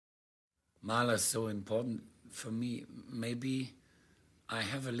Mahler is so important for me. Maybe I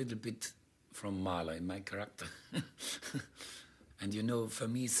have a little bit from Mahler in my character. And you know, for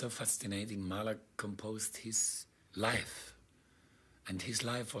me it's so fascinating. Mahler composed his life, and his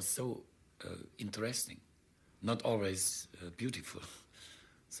life was so interesting, not always beautiful.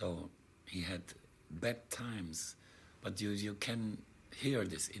 So he had bad times, but you can hear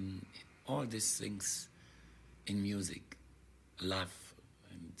this in all these things in music, love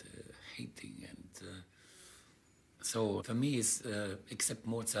and hating, and so for me is except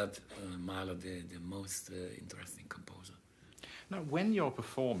Mozart, Mahler the most interesting composer. Now, when you're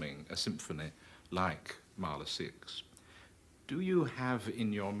performing a symphony like Mahler 6, do you have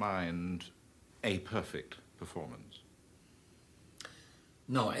in your mind a perfect performance?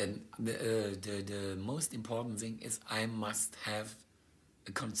 No, and the most important thing is I must have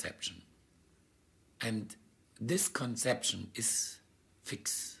a conception. And this conception is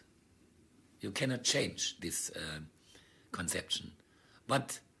fixed. You cannot change this conception.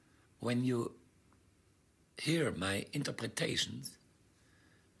 But when you hear my interpretations,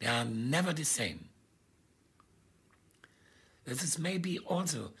 they are never the same. This is maybe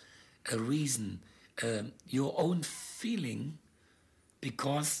also a reason, your own feeling,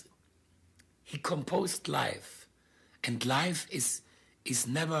 because he composed life, and life is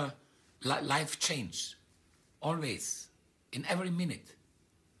never, life change, always, in every minute.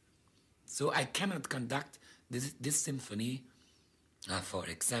 So I cannot conduct this symphony, for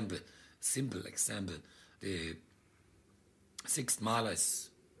example, simple example, the sixth Mahler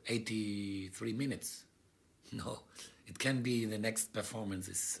is 83 minutes. No, it can be the next performance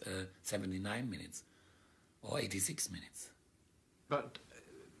is 79 minutes or 86 minutes. But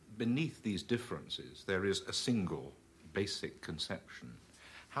beneath these differences, there is a single basic conception.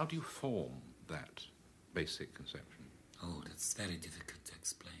 How do you form that basic conception? Oh, that's very difficult to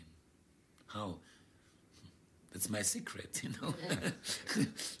explain. How? That's my secret, you know.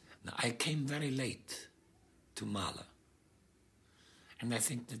 Now, I came very late to Mahler. And I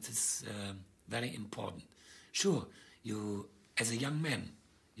think that is very important. Sure, you, as a young man,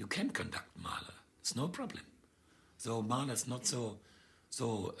 you can conduct Mahler. It's no problem. So Mahler is not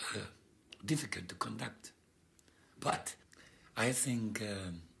so difficult to conduct. But I think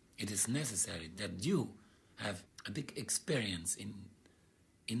it is necessary that you have a big experience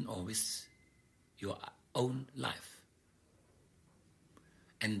in or with your own life.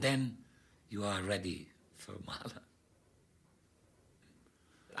 And then you are ready for Mahler.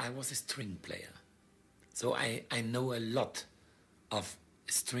 I was a string player, so I know a lot of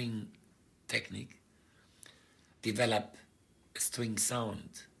string technique, develop a string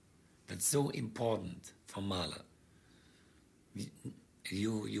sound that's so important for Mahler.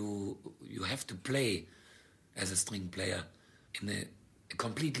 You have to play as a string player in a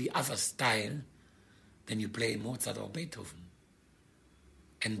completely other style than you play Mozart or Beethoven.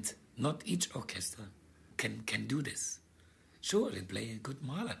 And not each orchestra can do this. Sure, they play a good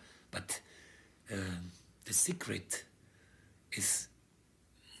Mahler, but the secret is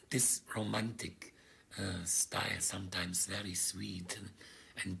this romantic style, sometimes very sweet,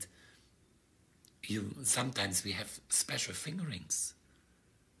 and sometimes we have special fingerings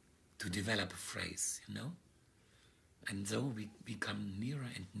to develop a phrase, you know, and so we become nearer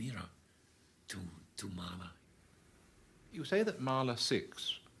and nearer to Mahler. You say that Mahler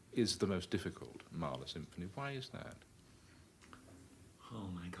 6 is the most difficult Mahler symphony. Why is that? Oh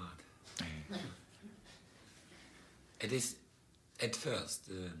my God. It is, at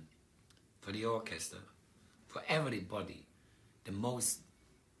first, for the orchestra, for everybody, the most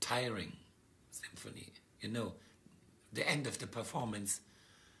tiring symphony. You know, the end of the performance,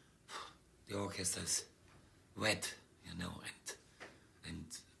 the orchestra is wet, you know, and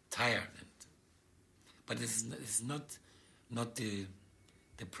tired. But it's not the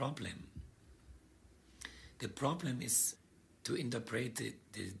problem. The problem is to interpret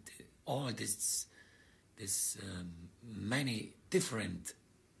all this many different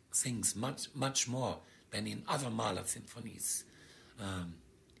things, much more than in other Mahler symphonies.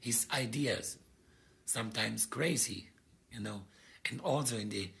 His ideas, sometimes crazy, you know, and also in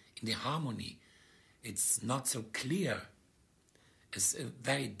the harmony, it's not so clear. It's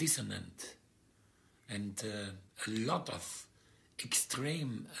very dissonant, and a lot of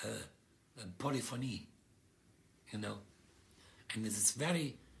extreme polyphony, you know. And it is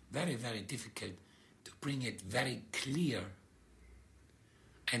very, very, very difficult to bring it very clear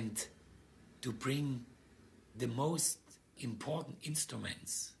and to bring the most important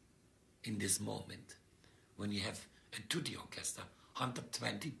instruments in this moment. When you have a tutti orchestra,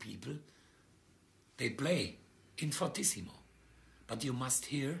 120 people, they play in fortissimo. But you must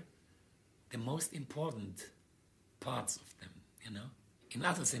hear the most important parts of them, you know. In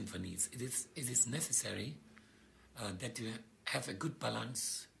other symphonies, it is necessary that you have a good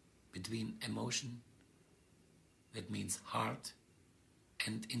balance between emotion, that means heart,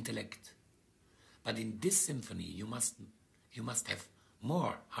 and intellect. But in this symphony, you must have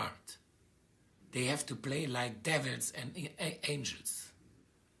more heart. They have to play like devils and angels.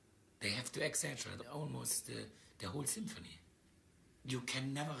 They have to exaggerate almost the whole symphony. You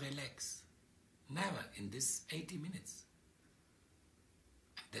can never relax. Never in this 80 minutes.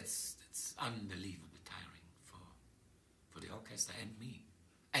 That's unbelievably tiring for the orchestra and me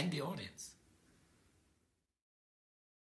and the audience.